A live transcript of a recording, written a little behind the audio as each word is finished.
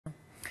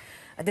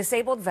A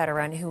disabled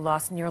veteran who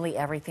lost nearly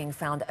everything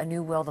found a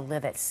new will to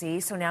live at sea.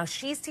 So now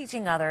she's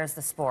teaching others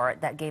the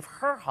sport that gave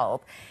her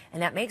hope,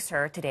 and that makes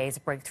her today's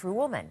breakthrough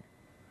woman.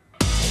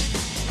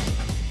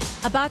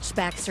 A botched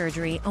back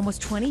surgery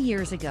almost 20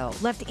 years ago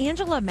left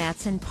Angela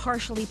Matson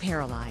partially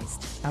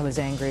paralyzed. I was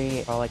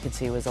angry. All I could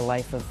see was a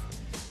life of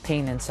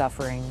pain and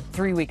suffering.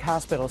 3-week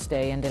hospital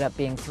stay ended up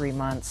being 3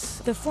 months.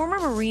 The former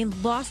Marine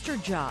lost her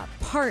job,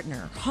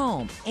 partner,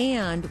 home,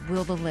 and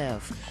will to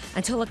live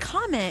until a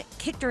comment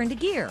kicked her into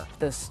gear.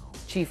 This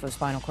chief of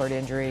spinal cord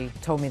injury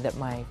told me that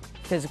my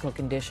physical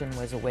condition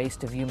was a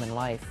waste of human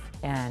life,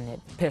 and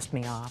it pissed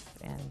me off.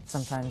 And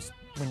sometimes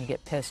when you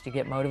get pissed, you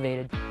get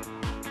motivated.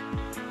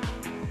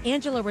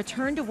 Angela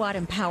returned to what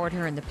empowered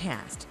her in the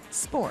past,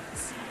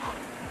 sports.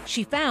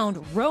 She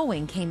found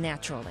rowing came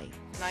naturally.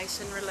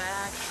 Nice and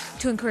relaxed.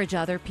 To encourage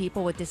other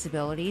people with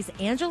disabilities,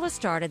 Angela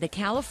started the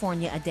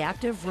California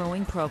Adaptive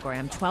Rowing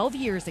Program 12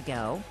 years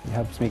ago. It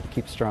helps me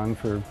keep strong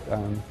for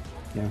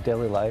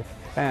daily life,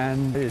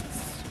 and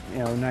it's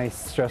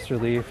nice stress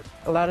relief.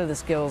 A lot of the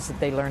skills that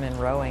they learn in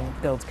rowing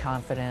builds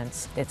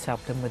confidence. It's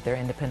helped them with their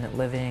independent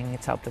living.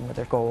 It's helped them with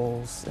their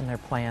goals and their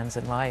plans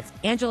in life.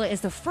 Angela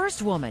is the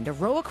first woman to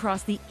row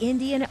across the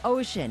Indian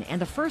Ocean and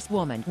the first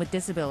woman with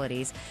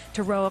disabilities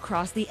to row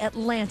across the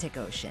Atlantic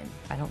Ocean.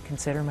 I don't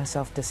consider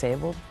myself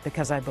disabled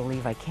because I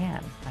believe I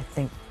can. I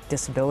think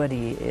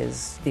disability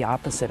is the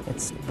opposite.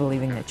 It's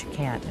believing that you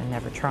can't and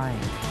never trying.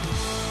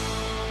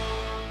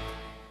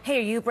 Hey,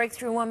 are you a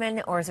breakthrough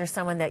woman, or is there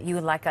someone that you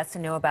would like us to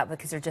know about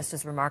because they're just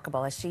as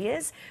remarkable as she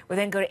is? Well,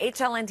 then go to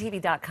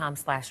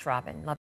hlntv.com/Robin.